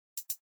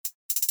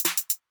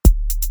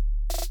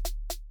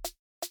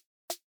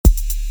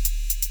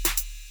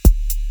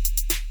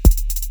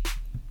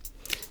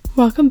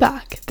Welcome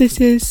back.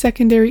 This is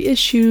Secondary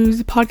Issues,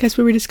 the podcast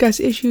where we discuss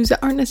issues that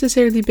aren't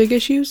necessarily big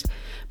issues,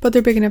 but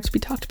they're big enough to be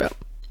talked about.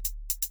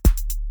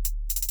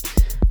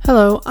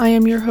 Hello, I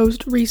am your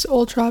host, Reese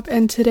Oltrop,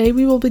 and today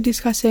we will be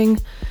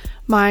discussing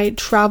my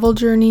travel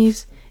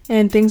journeys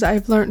and things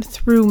I've learned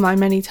through my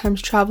many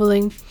times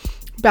traveling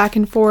back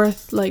and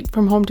forth, like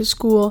from home to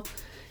school,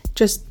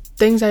 just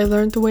things I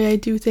learned, the way I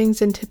do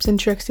things, and tips and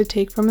tricks to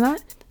take from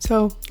that.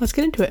 So let's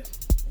get into it.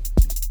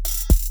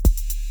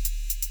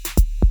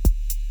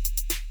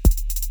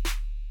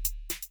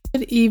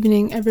 Good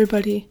evening,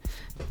 everybody.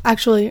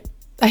 Actually,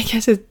 I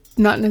guess it's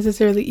not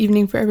necessarily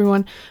evening for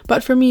everyone,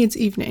 but for me it's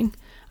evening.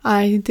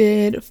 I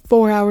did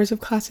 4 hours of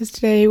classes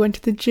today, went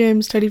to the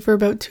gym, studied for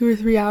about 2 or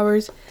 3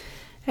 hours,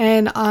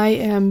 and I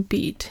am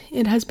beat.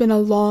 It has been a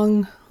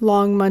long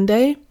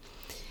Monday,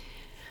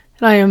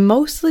 and I am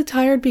mostly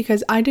tired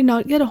because I did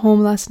not get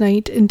home last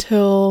night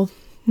until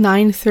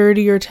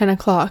 9:30 or 10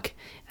 o'clock,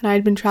 and I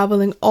had been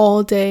traveling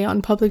all day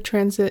on public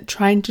transit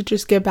trying to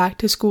just get back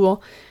to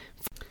school.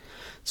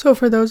 So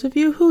for those of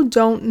you who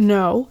don't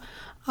know,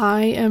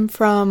 I am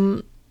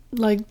from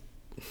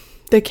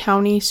the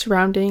county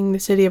surrounding the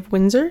city of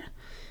Windsor.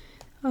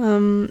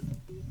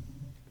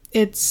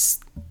 It's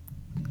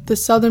the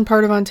southern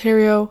part of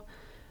Ontario,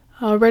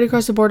 right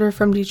across the border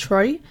from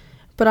Detroit,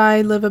 but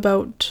I live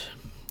about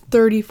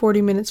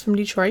 30-40 minutes from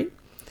Detroit,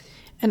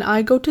 and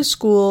I go to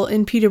school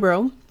in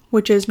Peterborough,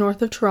 which is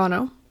north of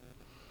Toronto.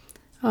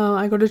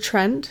 I go to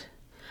Trent.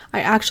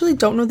 I actually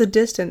don't know the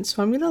distance,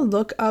 so I'm going to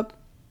look up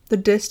the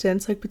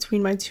distance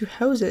between my two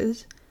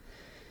houses.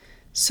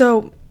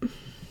 So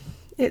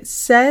it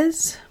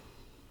says,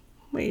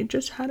 wait,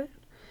 just had it,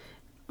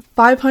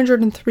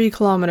 503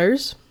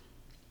 kilometers,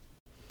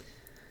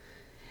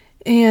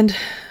 and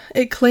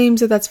it claims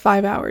that that's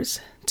 5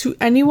 hours. To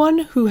anyone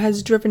who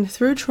has driven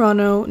through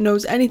Toronto,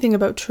 knows anything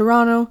about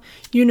Toronto,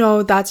 you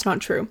know that's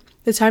not true.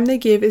 The time they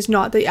give is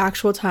not the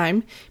actual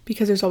time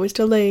because there's always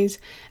delays,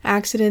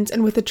 accidents,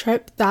 and with a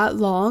trip that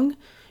long,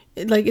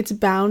 it's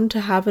bound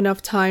to have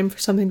enough time for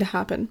something to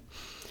happen.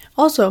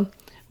 Also,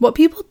 what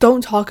people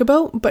don't talk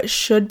about but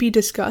should be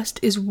discussed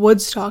is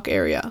Woodstock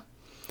area.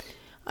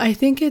 I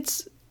think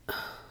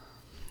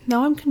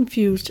now I'm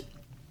confused.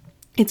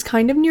 It's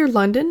kind of near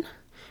London,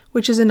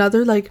 which is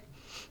another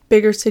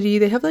bigger city.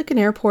 They have an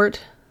airport.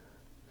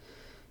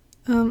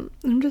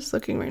 I'm just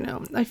looking right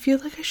now. I feel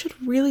like I should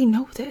really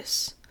know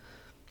this.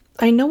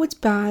 I know it's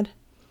bad.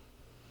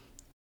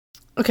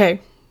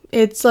 Okay,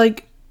 it's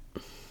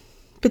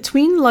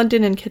between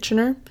London and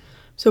Kitchener,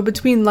 so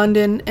between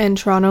London and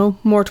Toronto,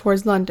 more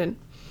towards London.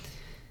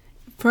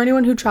 For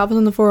anyone who travels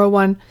on the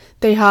 401,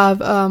 they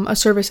have a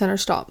service center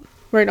stop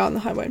right on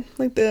the highway.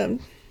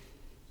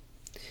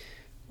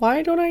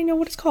 Why don't I know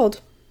what it's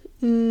called?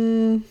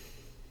 I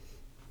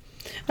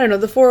don't know,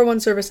 the 401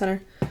 service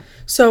center.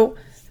 So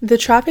the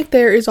traffic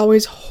there is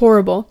always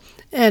horrible,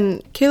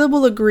 and Caleb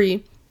will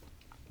agree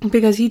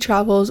because he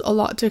travels a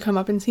lot to come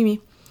up and see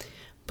me.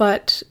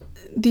 But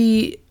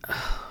the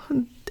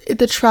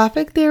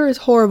traffic there is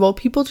horrible.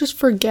 People just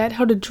forget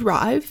how to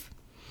drive.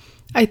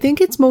 I think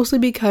it's mostly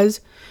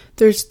because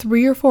there's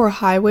 3 or 4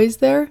 highways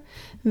there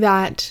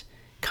that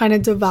kind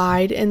of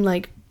divide,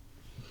 and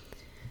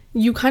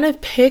you kind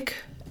of pick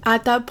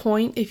at that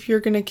point if you're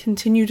going to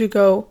continue to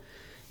go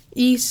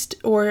east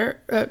or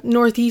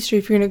northeast, or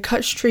if you're going to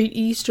cut straight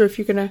east, or if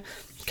you're going to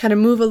kind of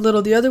move a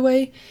little the other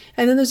way.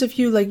 And then there's a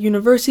few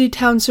university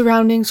towns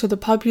surrounding, so the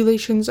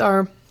populations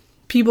are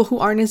people who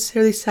aren't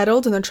necessarily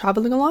settled and they're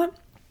traveling a lot.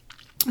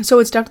 So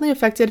it's definitely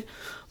affected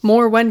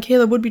more when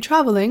Caleb would be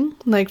traveling,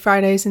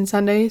 Fridays and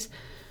Sundays.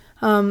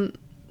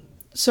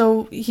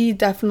 So he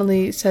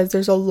definitely says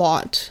there's a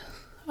lot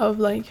of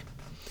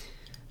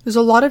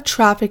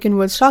traffic in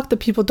Woodstock that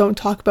people don't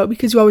talk about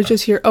because you always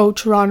just hear, oh,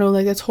 Toronto,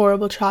 that's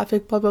horrible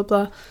traffic, blah, blah,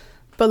 blah.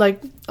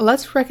 But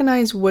let's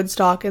recognize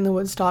Woodstock in the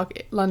Woodstock,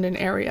 London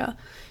area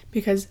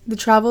because the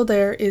travel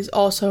there is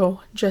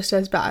also just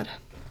as bad.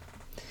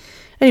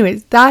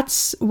 Anyways,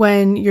 that's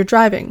when you're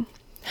driving.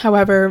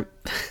 However,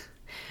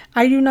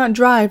 I do not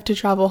drive to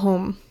travel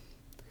home.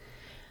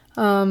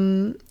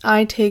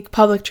 I take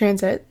public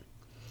transit.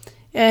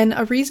 And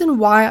a reason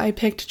why I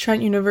picked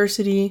Trent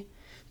University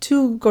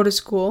to go to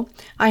school,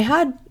 I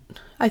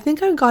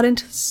think I got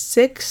into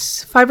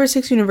 5 or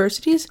 6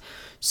 universities.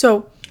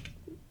 So,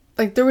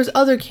 there was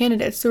other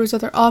candidates, there was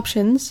other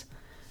options.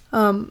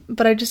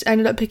 But I just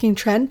ended up picking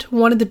Trent.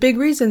 One of the big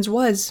reasons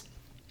was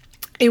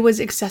it was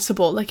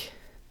accessible.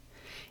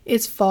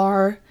 It's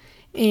far,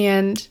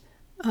 and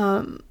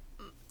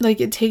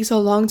it takes a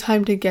long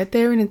time to get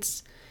there, and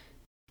it's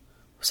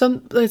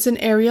an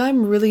area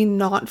I'm really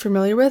not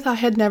familiar with. I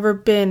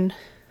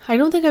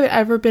don't think I've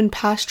ever been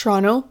past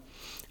Toronto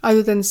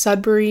other than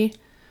Sudbury,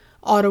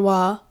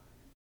 Ottawa,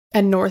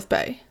 and North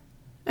Bay,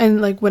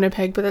 and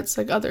Winnipeg, but that's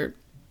other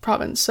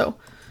province, so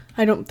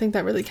I don't think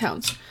that really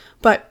counts.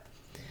 But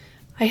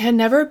I had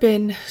never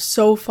been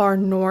so far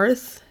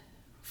north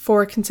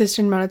for a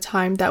consistent amount of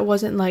time that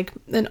wasn't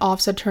an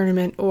offset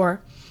tournament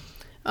or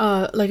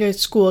a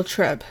school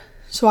trip.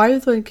 So I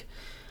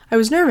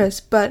was nervous,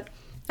 but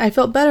I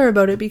felt better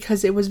about it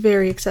because it was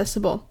very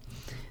accessible.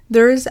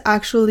 There is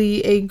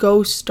actually a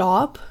Go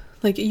stop,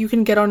 like you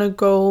can get on a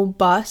Go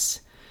bus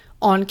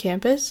on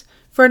campus.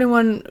 For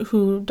anyone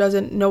who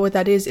doesn't know what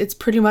that is, it's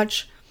pretty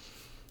much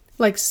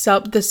like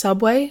the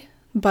subway,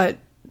 but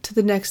to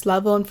the next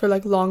level and for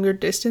like longer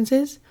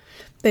distances.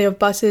 They have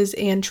buses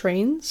and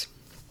trains.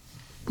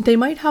 They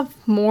might have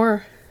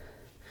more.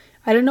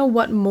 I don't know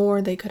what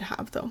more they could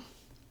have though.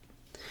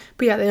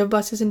 But yeah, they have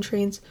buses and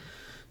trains.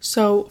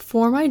 So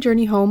for my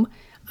journey home,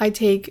 I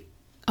take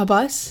a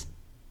bus,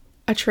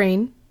 a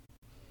train,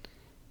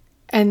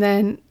 and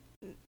then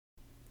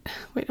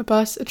a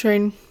bus, a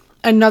train,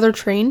 another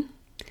train.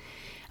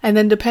 And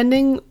then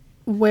depending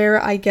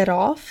where I get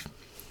off,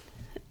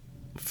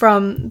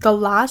 from the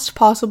last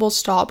possible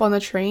stop on the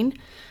train,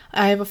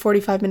 I have a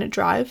 45-minute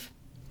drive.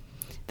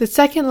 The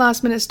second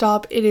last minute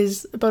stop, it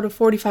is about a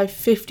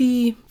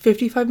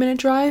 55-minute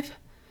drive.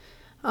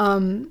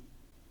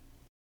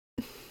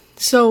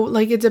 So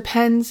like it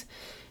depends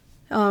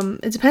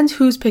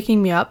who's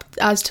picking me up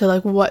as to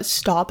like what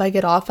stop I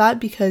get off at,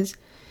 because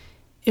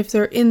if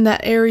they're in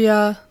that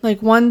area,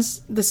 like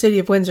one's the city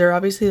of Windsor,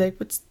 obviously, like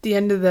it's the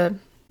end of the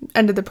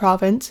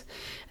province,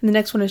 and the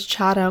next one is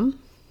Chatham,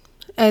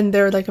 and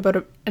they're like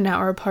about an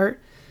hour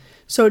apart.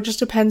 So it just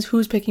depends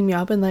who's picking me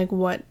up and like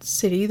what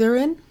city they're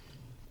in.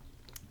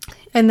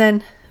 And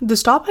then the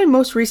stop I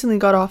most recently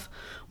got off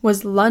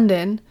was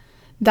London.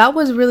 That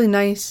was really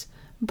nice,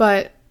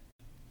 but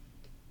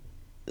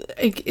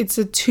it's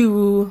a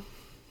 2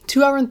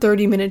 hour and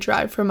 30-minute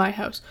drive from my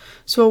house.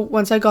 So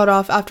once I got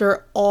off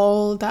after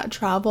all that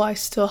travel, I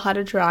still had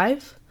to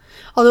drive.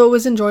 Although it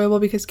was enjoyable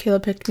because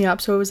Kayla picked me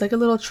up, so it was like a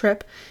little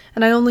trip.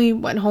 And I only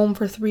went home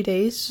for 3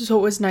 days, so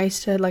it was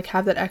nice to like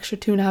have that extra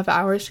 2.5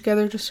 hours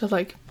together just to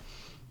like,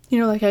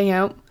 like hang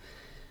out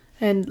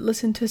and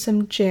listen to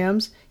some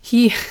jams.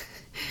 He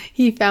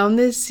found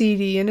this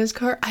CD in his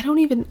car. I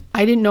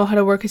didn't know how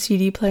to work a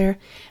CD player,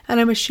 and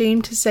I'm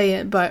ashamed to say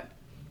it, but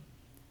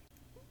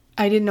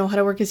I didn't know how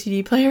to work a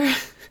CD player.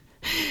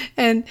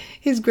 And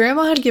his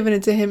grandma had given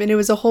it to him, and it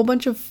was a whole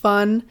bunch of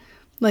fun,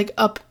 like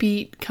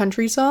upbeat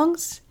country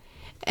songs.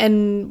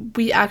 And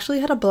we actually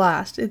had a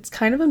blast. It's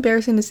kind of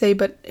embarrassing to say,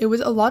 but it was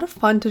a lot of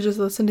fun to just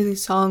listen to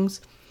these songs.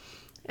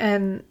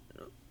 And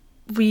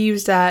we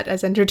used that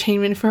as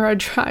entertainment for our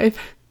drive.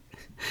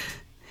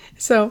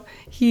 So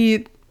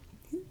he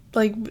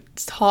like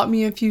taught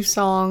me a few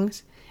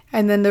songs,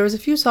 and then there was a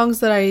few songs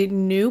that I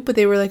knew, but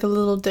they were like a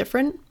little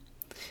different.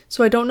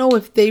 So I don't know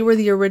if they were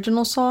the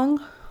original song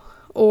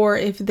or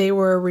if they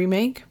were a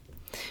remake.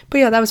 But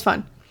yeah, that was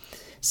fun.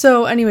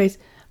 So anyways,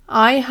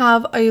 I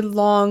have a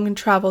long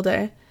travel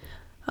day.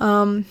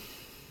 Let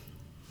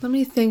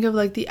me think of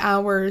like the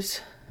hours.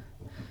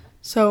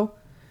 So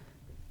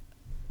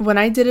when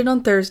I did it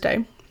on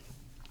Thursday,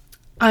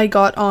 I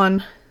got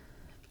on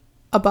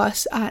a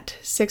bus at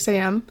 6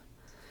 a.m.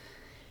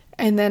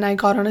 and then I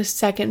got on a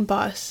second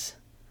bus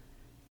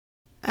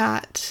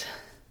at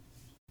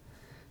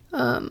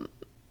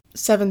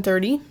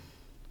 7:30.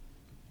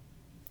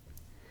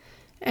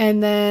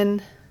 And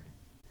then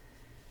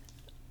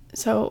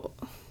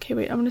okay,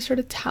 wait, I'm gonna start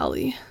a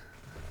tally.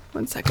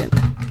 1 second.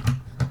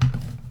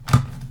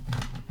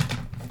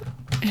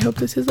 I hope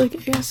this is like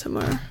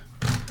ASMR.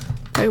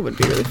 That would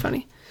be really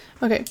funny.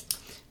 Okay,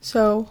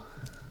 so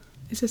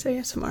is this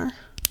ASMR?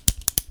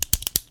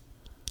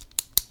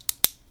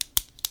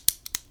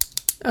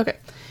 Okay,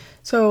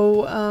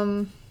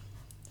 so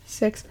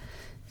 6,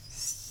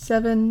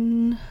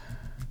 7,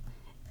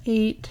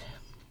 8,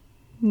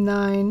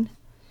 9.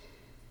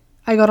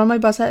 I got on my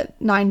bus at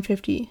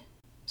 9:50.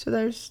 So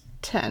there's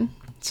 10.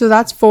 So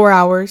that's 4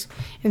 hours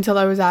until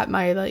I was at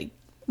my like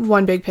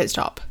one big pit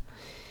stop.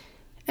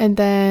 And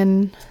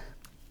then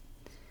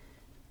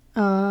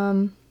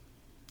 10.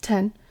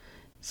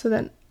 So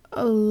then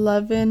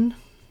 11,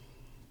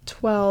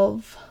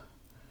 12,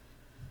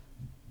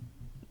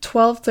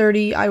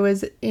 12:30 I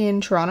was in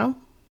Toronto.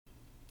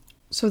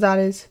 So that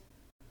is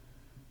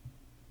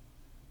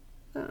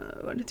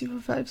 1, 2, 3, 4,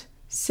 5,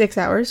 6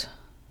 hours.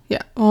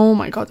 Yeah. Oh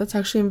my god, that's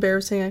actually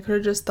embarrassing. I could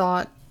have just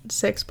thought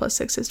 6 plus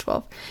 6 is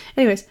 12.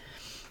 Anyways,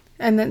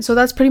 and then so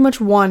that's pretty much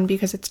 1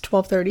 because it's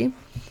 12:30.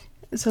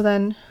 So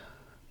then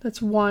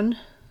that's 1,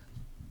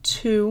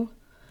 2,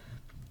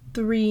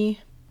 3,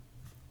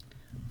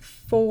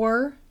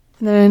 4,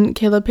 and then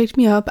Caleb picked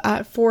me up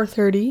at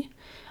 4:30.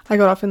 I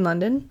got off in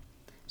London,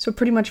 so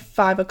pretty much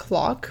 5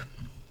 o'clock.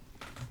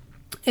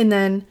 And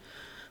then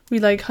we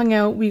like hung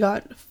out. We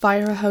got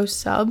Firehouse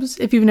subs.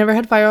 If you've never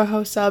had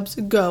Firehouse subs,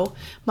 go.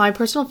 My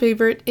personal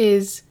favorite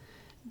is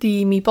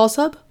the meatball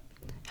sub.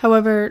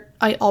 However,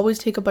 I always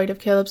take a bite of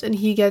Caleb's, and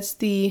he gets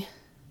the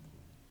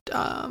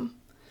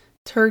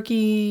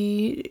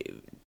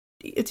turkey.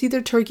 It's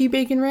either turkey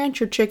bacon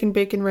ranch or chicken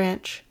bacon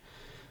ranch.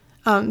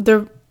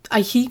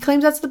 He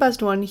claims that's the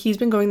best one. He's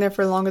been going there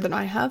for longer than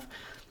I have.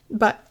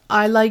 But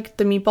I like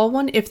the meatball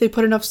one if they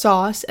put enough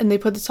sauce, and they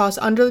put the sauce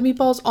under the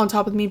meatballs, on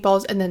top of the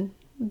meatballs, and then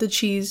the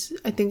cheese.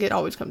 I think it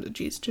always comes with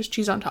cheese, just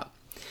cheese on top.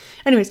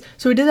 Anyways,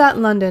 so we did that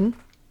in London.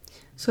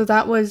 So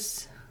that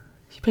was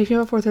picked me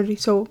up at 4:30.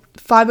 So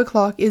 5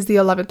 o'clock is the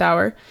 11th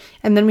hour.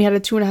 And then we had a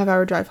 2.5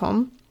 hour drive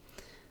home.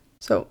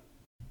 So,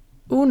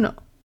 uno,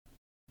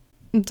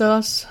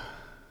 dos,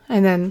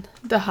 and then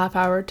the half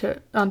hour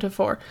to onto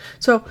 4.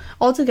 So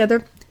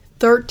altogether,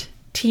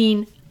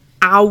 13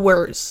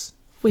 hours.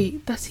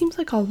 Wait, that seems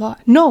like a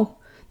lot. No,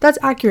 that's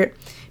accurate,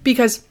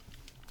 because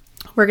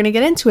we're going to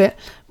get into it.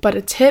 But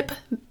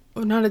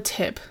not a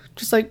tip,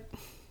 just like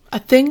a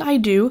thing I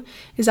do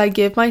is I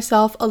give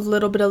myself a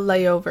little bit of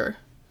layover.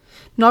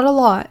 Not a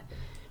lot,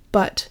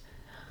 but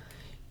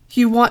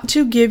you want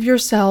to give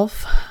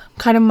yourself,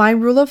 kind of my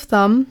rule of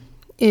thumb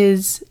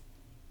is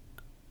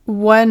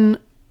one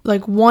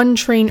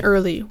train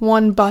early,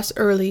 one bus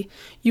early,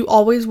 you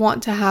always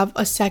want to have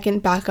a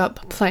second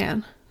backup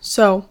plan.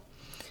 So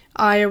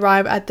I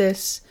arrive at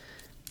this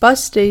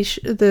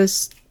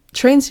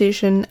train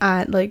station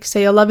at like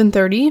say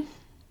 11:30.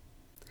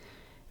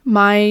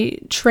 My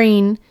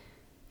train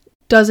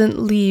doesn't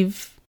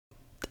leave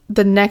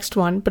the next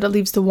one, but it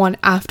leaves the one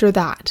after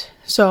that.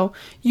 So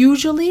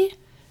usually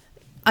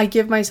I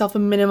give myself a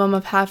minimum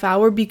of half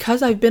hour,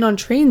 because I've been on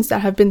trains that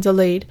have been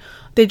delayed.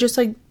 They just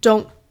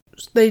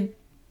they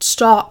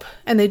stop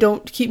and they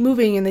don't keep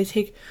moving, and they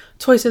take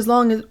twice as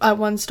long as at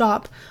one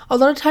stop. A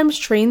lot of times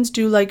trains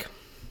do like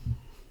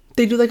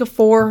a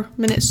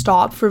 4-minute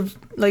stop for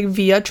like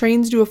Via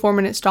trains do a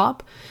 4-minute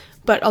stop,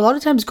 but a lot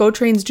of times Go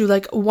trains do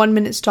like a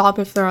 1-minute stop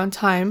if they're on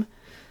time.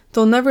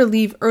 They'll never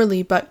leave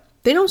early, but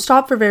they don't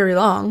stop for very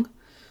long.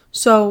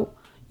 So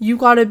you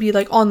gotta be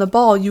like on the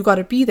ball, you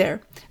gotta be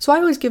there. So I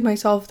always give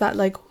myself that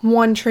like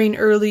one train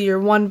early or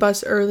one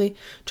bus early,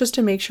 just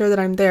to make sure that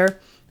I'm there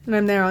and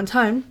I'm there on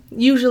time.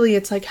 Usually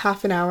it's like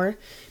half an hour,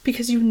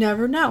 because you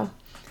never know.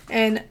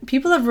 And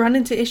people have run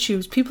into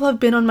issues. People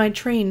have been on my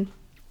train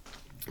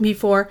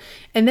before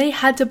and they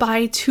had to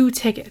buy 2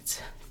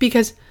 tickets,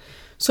 because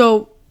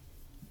so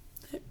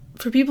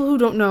for people who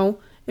don't know,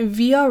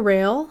 Via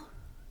Rail,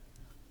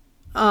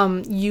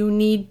 you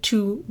need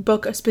to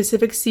book a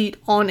specific seat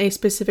on a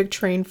specific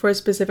train for a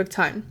specific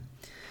time.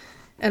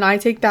 And I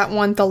take that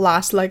one the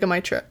last leg of my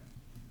trip.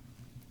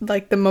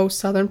 Like the most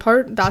southern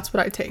part, that's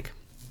what I take.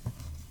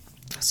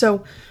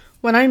 So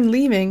when I'm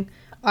leaving,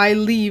 I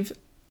leave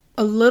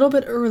a little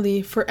bit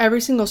early for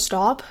every single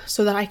stop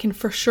so that I can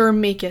for sure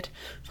make it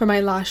for my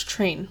last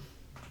train.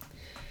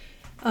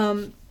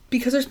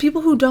 Because there's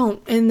people who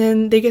don't, and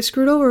then they get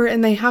screwed over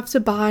and they have to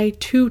buy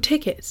 2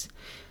 tickets.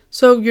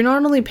 So you're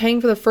not only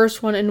paying for the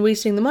first one and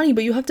wasting the money,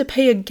 but you have to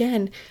pay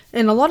again.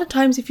 And a lot of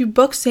times if you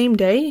book same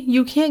day,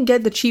 you can't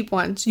get the cheap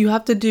ones. You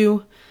have to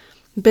do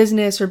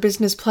business or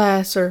business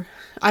plus, or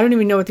I don't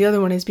even know what the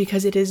other one is,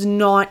 because it is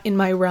not in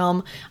my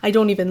realm. I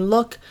don't even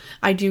look.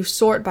 I do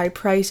sort by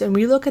price, and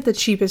we look at the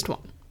cheapest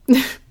one.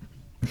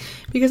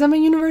 Because I'm a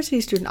university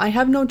student. I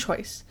have no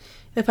choice.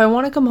 If I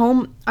want to come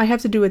home, I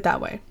have to do it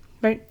that way,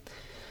 right?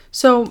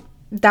 So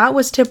that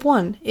was tip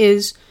 1,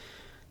 is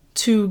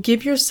to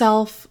give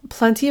yourself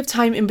plenty of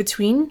time in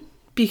between,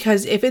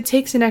 because if it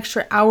takes an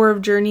extra hour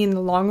of journey in the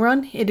long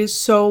run, it is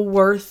so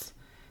worth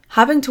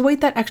having to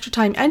wait that extra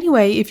time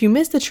anyway if you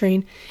miss the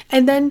train,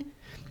 and then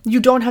you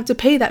don't have to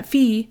pay that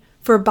fee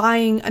for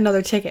buying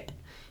another ticket,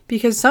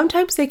 because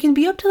sometimes they can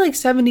be up to like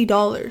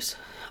 $70.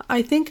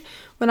 I think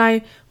when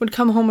I would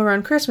come home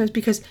around Christmas,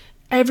 because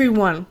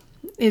everyone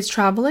is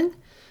traveling,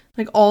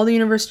 like all the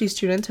university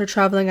students are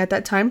traveling at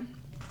that time,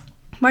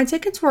 my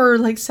tickets were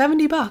like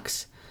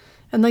 $70.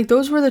 And like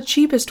those were the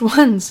cheapest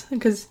ones,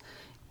 because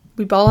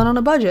we ballin' on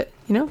a budget,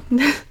 you know?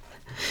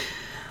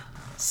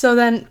 So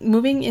then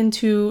moving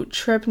into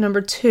trick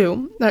number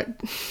 2,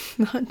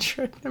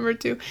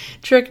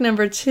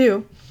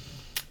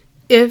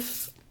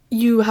 if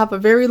you have a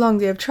very long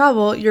day of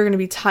travel, you're going to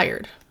be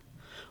tired.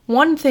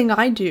 One thing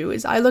I do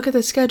is I look at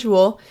the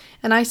schedule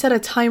and I set a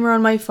timer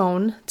on my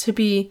phone to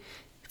be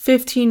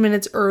 15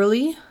 minutes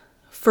early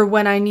for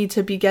when I need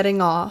to be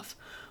getting off,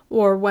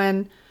 or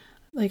when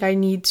like I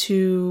need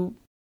to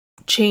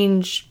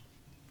change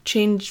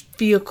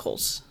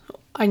vehicles.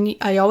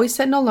 I always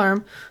set an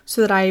alarm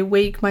so that I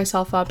wake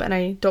myself up and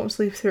I don't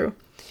sleep through.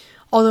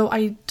 Although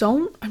I'm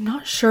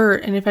not sure,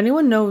 and if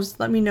anyone knows,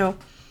 let me know.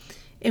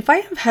 If I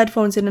have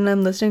headphones in and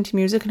I'm listening to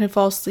music and I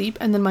fall asleep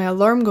and then my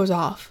alarm goes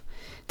off,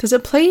 does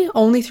it play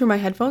only through my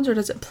headphones, or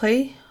does it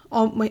play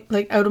on my,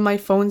 like, out of my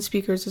phone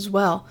speakers as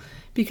well?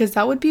 Because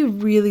that would be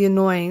really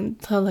annoying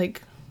to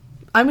like,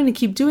 I'm going to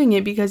keep doing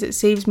it because it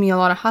saves me a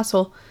lot of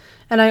hassle.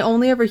 And I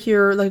only ever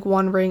hear like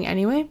one ring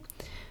anyway.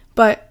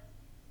 But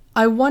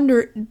I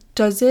wonder,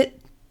 does it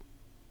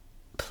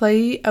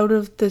play out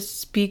of the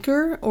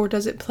speaker, or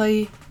does it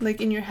play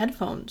like in your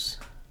headphones?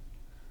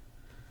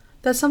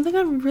 That's something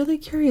I'm really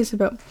curious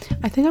about.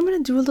 I think I'm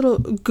going to do a little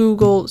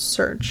Google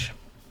search.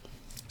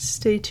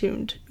 Stay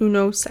tuned.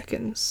 Uno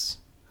seconds.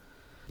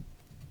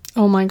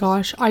 Oh my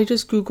gosh, I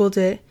just Googled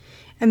it.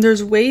 And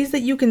there's ways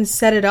that you can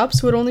set it up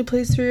so it only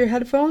plays through your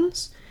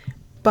headphones.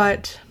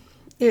 But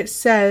it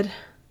said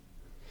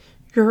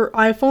Your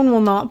iPhone will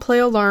not play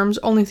alarms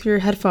only through your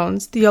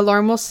headphones. The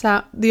alarm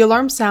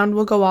sound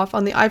will go off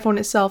on the iPhone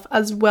itself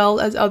as well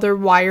as other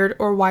wired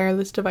or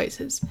wireless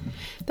devices.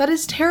 That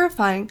is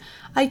terrifying.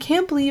 I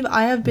can't believe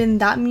I have been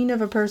that mean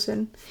of a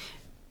person.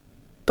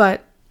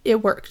 But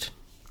it worked.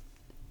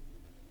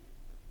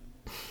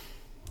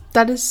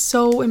 That is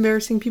so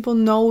embarrassing. People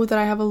know that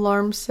I have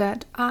alarms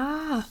set.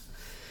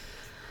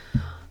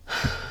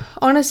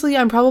 Honestly,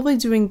 I'm probably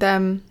doing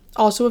them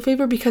also a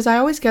favor because I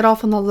always get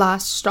off on the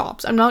last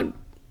stops.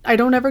 I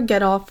don't ever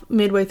get off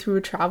midway through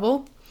a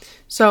travel.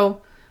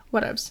 So,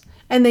 whatevs.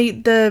 And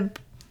the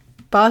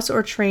bus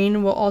or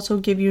train will also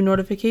give you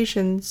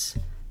notifications,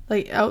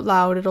 like out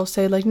loud. It'll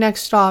say like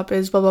next stop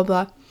is blah blah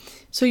blah.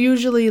 So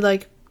usually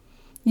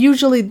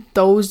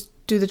those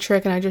do the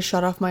trick and I just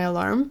shut off my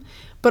alarm.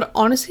 But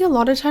honestly, a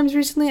lot of times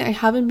recently I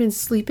haven't been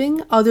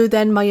sleeping other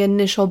than my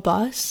initial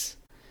bus.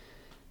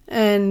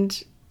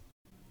 And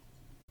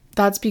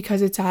that's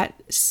because it's at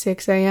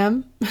 6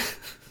 a.m.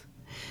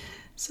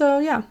 So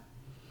yeah.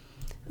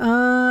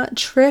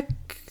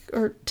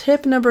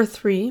 Tip number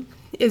 3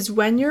 is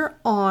when you're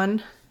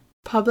on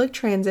public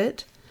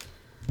transit,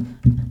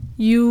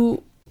 you're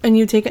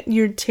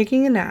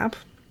taking a nap,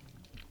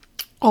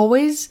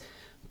 always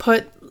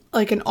put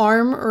like an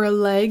arm or a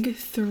leg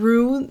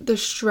through the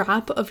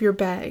strap of your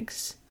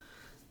bags.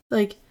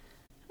 Like,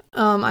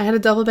 I had a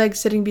duffel bag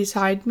sitting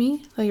beside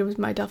me, like it was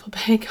my duffel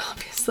bag,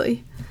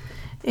 obviously,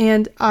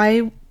 and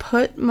I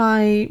put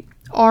my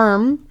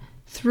arm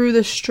through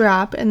the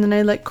strap and then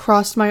I like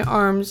crossed my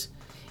arms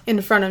in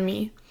front of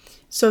me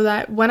so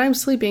that when I'm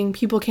sleeping,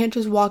 people can't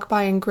just walk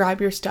by and grab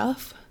your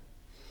stuff.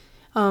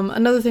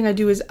 Another thing I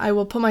do is I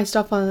will put my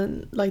stuff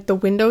on like the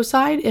window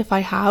side if I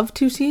have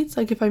 2 seats.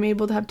 Like if I'm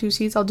able to have 2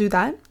 seats, I'll do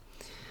that.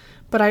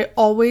 But I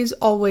always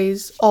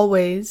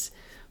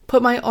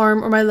put my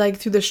arm or my leg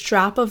through the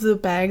strap of the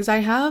bags I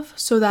have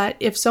so that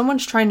if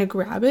someone's trying to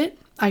grab it,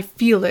 I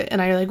feel it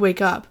and I like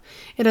wake up.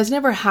 It has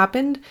never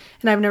happened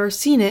and I've never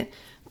seen it,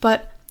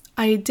 but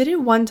I did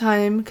it one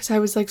time because I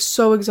was like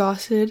so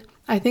exhausted.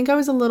 I think I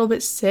was a little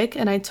bit sick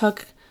and I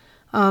took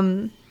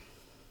Advil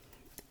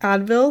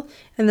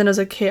and then I was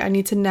like, okay, I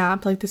need to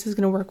nap. Like this is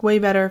going to work way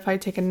better if I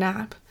take a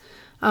nap.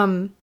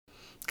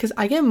 Because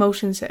I get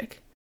motion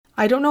sick.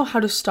 I don't know how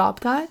to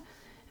stop that.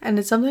 And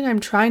it's something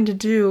I'm trying to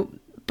do,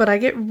 but I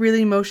get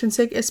really motion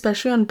sick,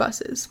 especially on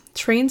buses.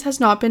 Trains has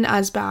not been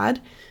as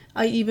bad.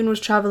 I even was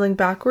traveling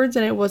backwards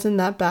and it wasn't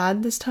that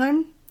bad this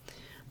time.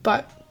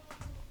 But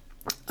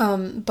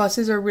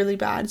buses are really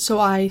bad, so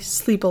I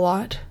sleep a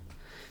lot.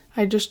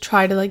 I just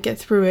try to like get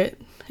through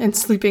it, and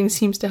sleeping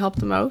seems to help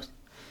the most.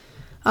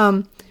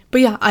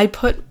 But yeah, I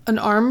put an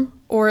arm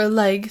or a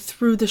leg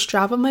through the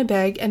strap of my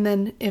bag, and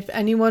then if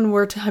anyone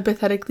were to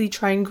hypothetically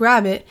try and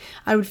grab it,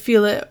 I would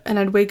feel it and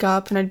I'd wake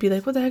up and I'd be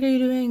like, what the heck are you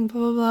doing?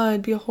 Blah, blah, blah.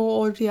 It'd be a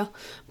whole ordeal.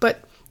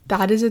 But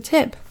that is a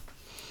tip.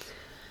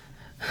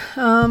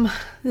 The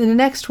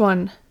next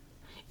one,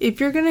 if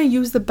you're going to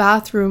use the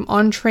bathroom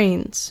on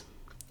trains,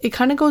 it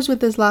kind of goes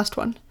with this last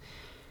one.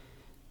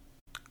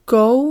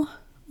 Go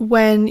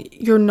when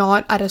you're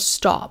not at a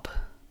stop.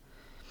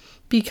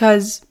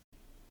 Because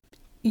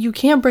you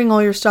can't bring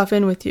all your stuff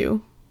in with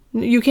you.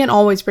 You can't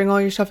always bring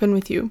all your stuff in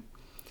with you.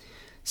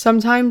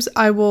 Sometimes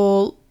I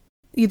will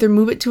either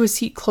move it to a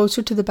seat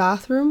closer to the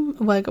bathroom,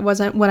 like it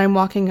wasn't when I'm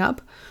walking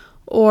up,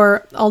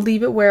 or I'll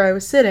leave it where I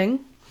was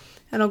sitting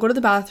and I'll go to the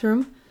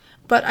bathroom,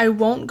 but I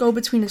won't go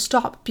between a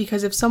stop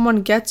because if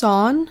someone gets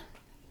on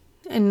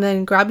and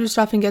then grabs your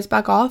stuff and gets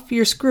back off,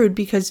 you're screwed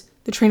because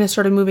the train has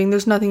started moving.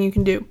 There's nothing you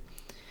can do.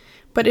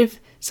 But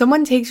if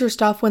someone takes your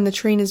stuff when the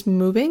train is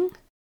moving,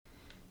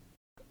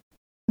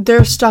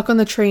 they're stuck on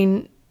the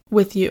train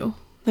with you.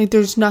 Like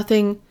there's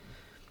nothing,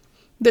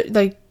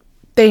 like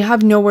they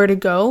have nowhere to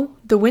go.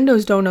 The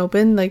windows don't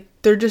open. Like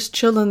they're just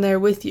chilling there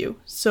with you.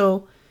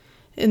 So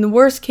in the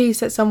worst case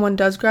that someone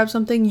does grab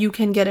something, you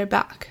can get it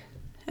back.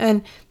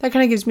 And that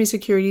kind of gives me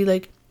security,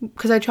 like,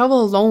 because I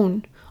travel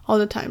alone all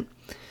the time.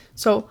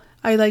 So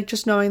I like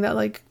just knowing that,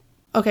 like,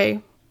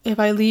 okay, if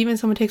I leave and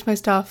someone takes my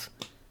stuff,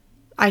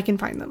 I can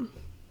find them.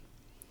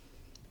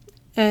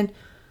 And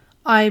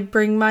I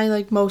bring my,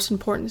 like, most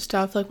important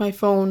stuff, like my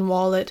phone,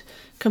 wallet,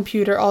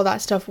 computer, all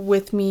that stuff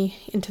with me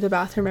into the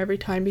bathroom every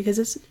time because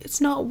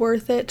it's not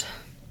worth it.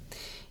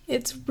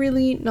 It's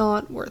really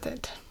not worth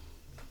it.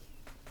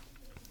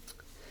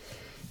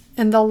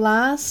 And the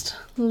last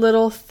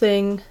little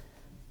thing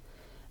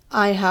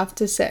I have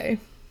to say,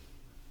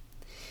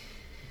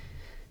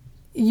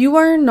 you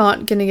are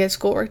not going to get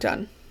schoolwork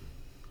done.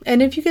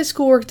 And if you get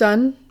schoolwork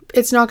done,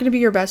 it's not going to be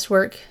your best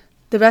work.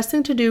 The best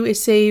thing to do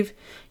is save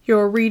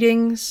your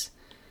readings,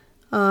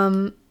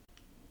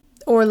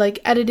 or like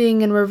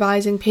editing and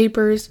revising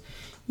papers.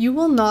 You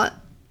will not,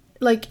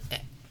 like,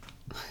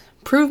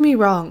 prove me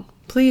wrong.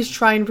 Please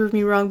try and prove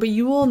me wrong, but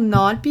you will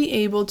not be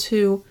able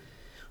to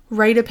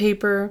write a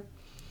paper,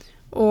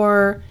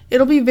 or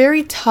it'll be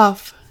very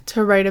tough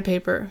to write a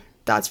paper,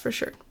 that's for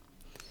sure.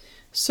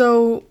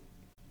 So,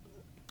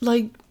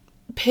 like,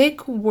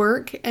 pick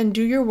work and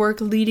do your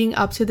work leading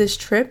up to this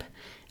trip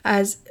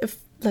as if,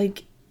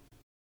 like,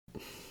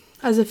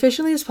 as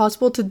efficiently as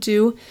possible to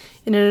do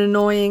in an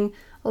annoying,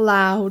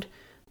 loud,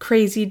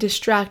 crazy,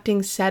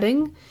 distracting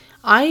setting.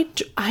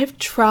 I've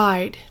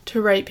tried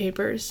to write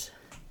papers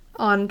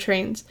on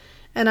trains,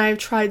 and I've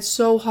tried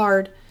so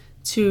hard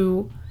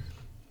to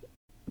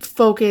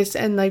focus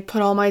and like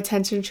put all my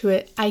attention to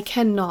it. I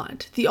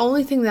cannot. The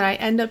only thing that I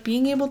end up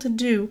being able to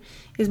do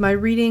is my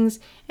readings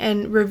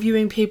and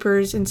reviewing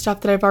papers and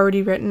stuff that I've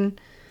already written.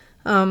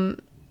 A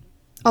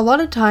lot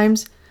of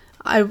times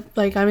I'm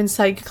in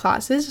psych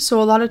classes,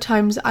 so a lot of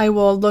times I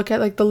will look at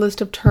like the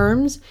list of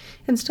terms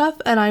and stuff,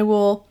 and I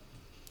will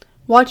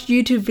watch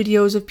YouTube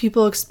videos of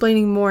people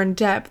explaining more in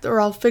depth, or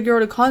I'll figure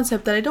out a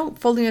concept that I don't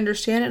fully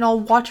understand and I'll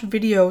watch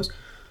videos,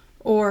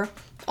 or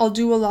I'll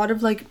do a lot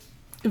of like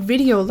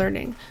video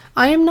learning.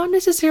 I am not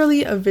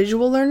necessarily a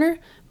visual learner,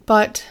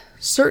 but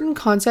certain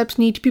concepts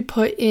need to be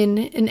put in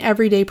an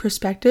everyday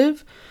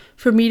perspective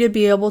for me to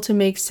be able to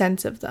make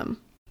sense of them.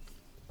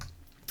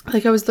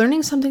 Like I was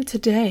learning something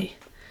today.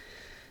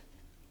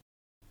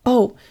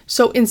 Oh,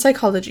 so in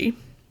psychology,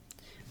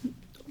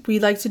 we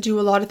like to do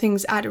a lot of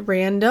things at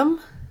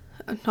random.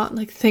 Not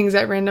like things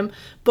at random,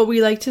 but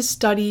we like to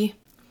study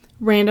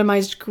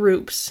randomized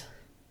groups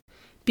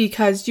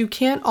because you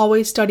can't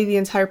always study the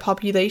entire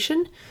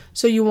population,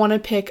 so you want to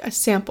pick a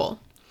sample.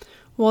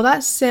 Well,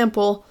 that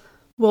sample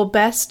will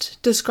best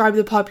describe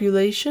the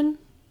population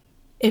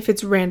if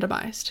it's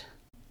randomized.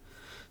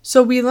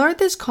 So we learned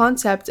this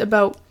concept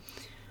about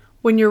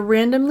when you're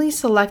randomly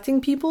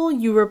selecting people,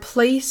 you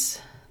replace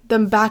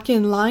them back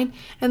in line,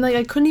 and like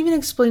I couldn't even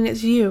explain it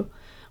to you,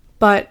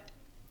 but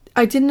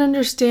I didn't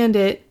understand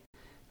it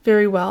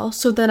very well.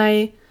 So then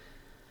I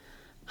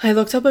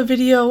looked up a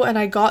video and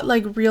I got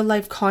like real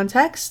life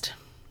context.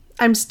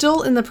 I'm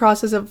still in the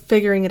process of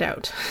figuring it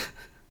out.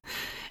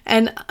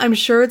 And I'm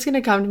sure it's going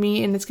to come to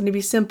me and it's going to be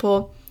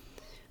simple,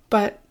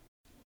 but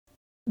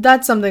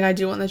that's something I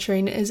do on the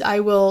train is I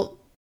will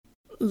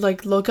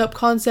like look up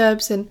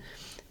concepts and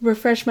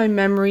refresh my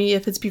memory.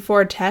 If it's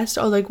before a test,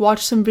 I'll like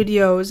watch some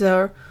videos,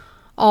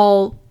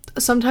 or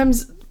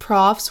sometimes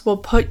profs will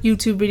put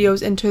YouTube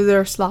videos into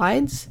their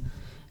slides,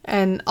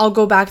 and I'll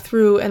go back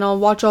through and I'll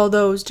watch all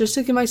those just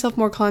to give myself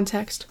more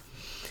context.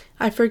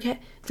 I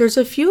forget, there's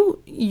a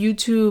few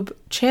YouTube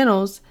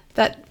channels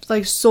that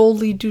like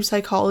solely do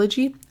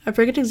psychology. I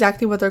forget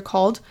exactly what they're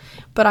called,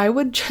 but I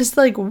would just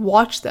like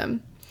watch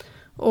them.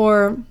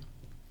 Or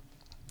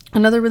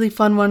another really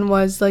fun one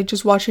was like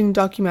just watching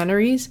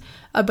documentaries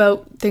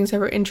about things that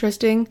were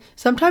interesting.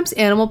 Sometimes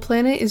Animal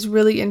Planet is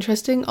really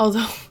interesting,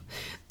 although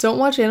don't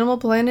watch Animal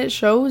Planet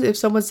shows if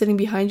someone's sitting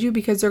behind you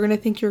because they're going to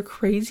think you're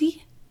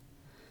crazy.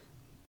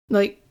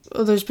 Like,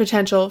 well, there's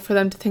potential for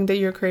them to think that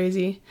you're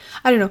crazy.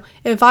 I don't know.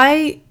 If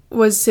I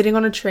was sitting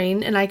on a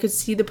train and I could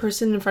see the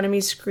person in front of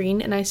me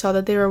screen and I saw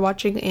that they were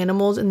watching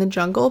animals in the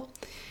jungle,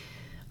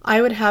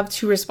 I would have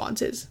two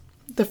responses.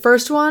 The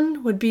first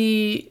one would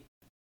be,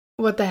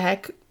 what the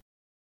heck?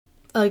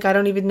 Like, I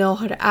don't even know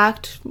how to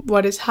act.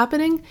 What is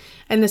happening?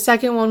 And the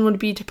second one would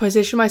be to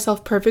position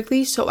myself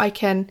perfectly so I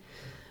can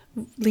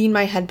lean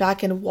my head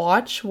back and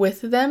watch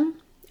with them.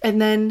 And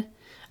then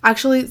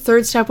actually,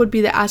 third step would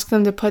be to ask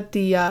them to put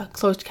the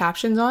closed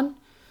captions on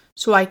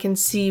so I can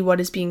see what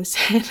is being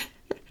said.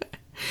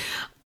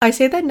 I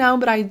say that now,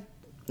 but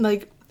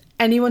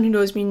anyone who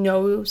knows me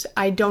knows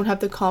I don't have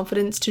the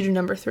confidence to do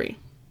number 3.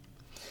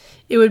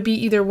 It would be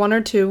either 1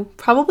 or 2,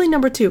 probably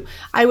number 2.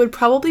 I would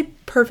probably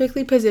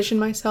perfectly position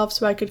myself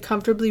so I could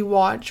comfortably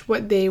watch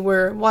what they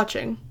were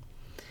watching.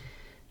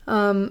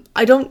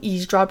 I don't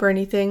eavesdrop or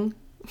anything.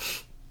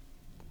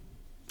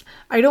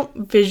 I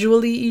don't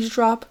visually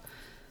eavesdrop.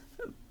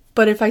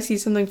 But if I see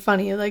something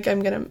funny, like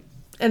and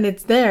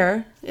it's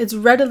there, it's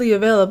readily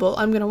available,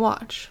 I'm gonna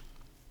watch.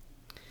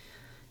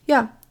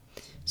 Yeah.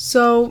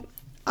 So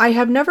I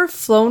have never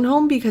flown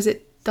home because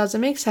it doesn't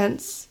make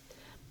sense.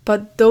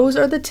 But those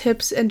are the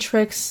tips and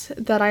tricks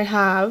that I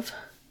have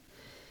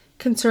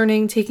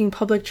concerning taking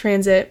public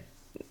transit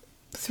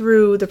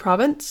through the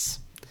province.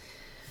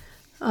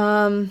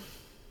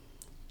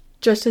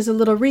 Just as a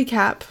little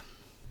recap,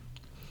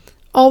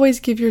 always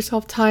give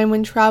yourself time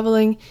when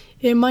traveling.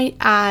 It might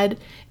add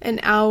an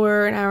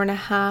hour and a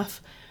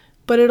half,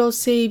 but it'll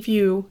save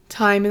you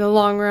time in the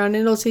long run.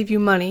 It'll save you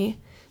money.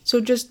 So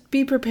just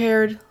be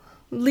prepared.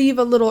 Leave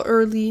a little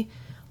early.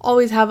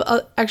 Always have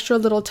an extra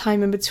little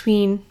time in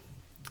between.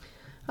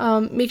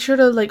 Make sure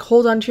to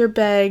hold onto your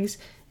bags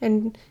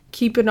and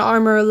keep an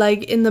arm or a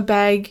leg in the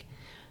bag,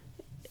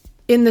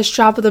 in the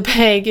strap of the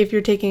bag if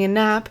you're taking a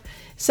nap.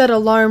 Set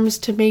alarms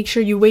to make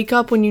sure you wake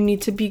up when you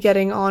need to be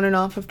getting on and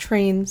off of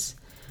trains.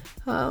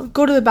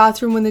 Go to the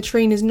bathroom when the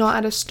train is not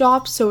at a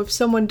stop, so if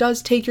someone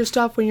does take your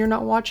stuff when you're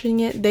not watching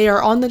it, they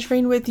are on the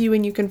train with you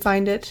and you can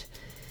find it.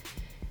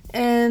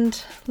 And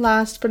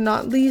last but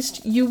not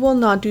least, you will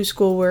not do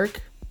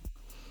schoolwork.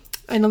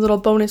 And a little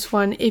bonus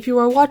one, if you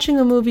are watching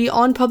a movie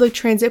on public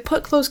transit,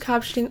 put closed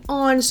captioning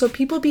on so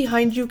people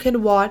behind you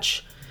can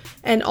watch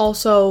and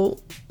also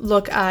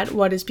look at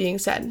what is being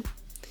said.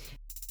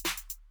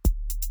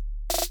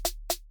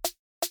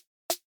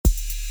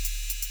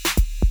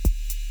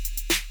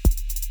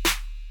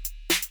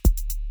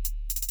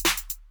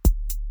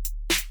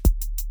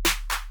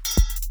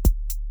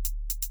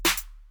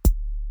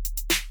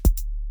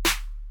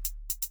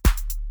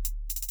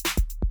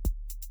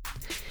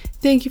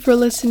 Thank you for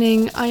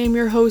listening. I am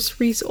your host,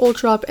 Reese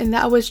Ultrop, and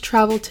that was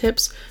travel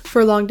tips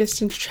for long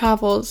distance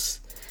travels.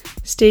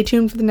 Stay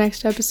tuned for the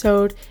next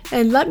episode,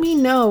 and let me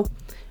know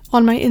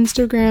on my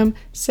Instagram,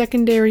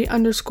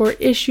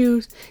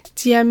 secondary_issues.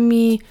 DM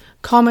me,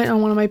 comment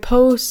on one of my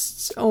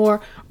posts, or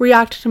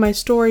react to my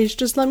stories.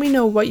 Just let me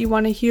know what you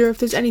want to hear if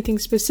there's anything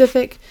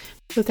specific.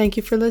 So thank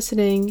you for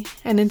listening,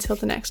 and until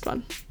the next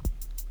one.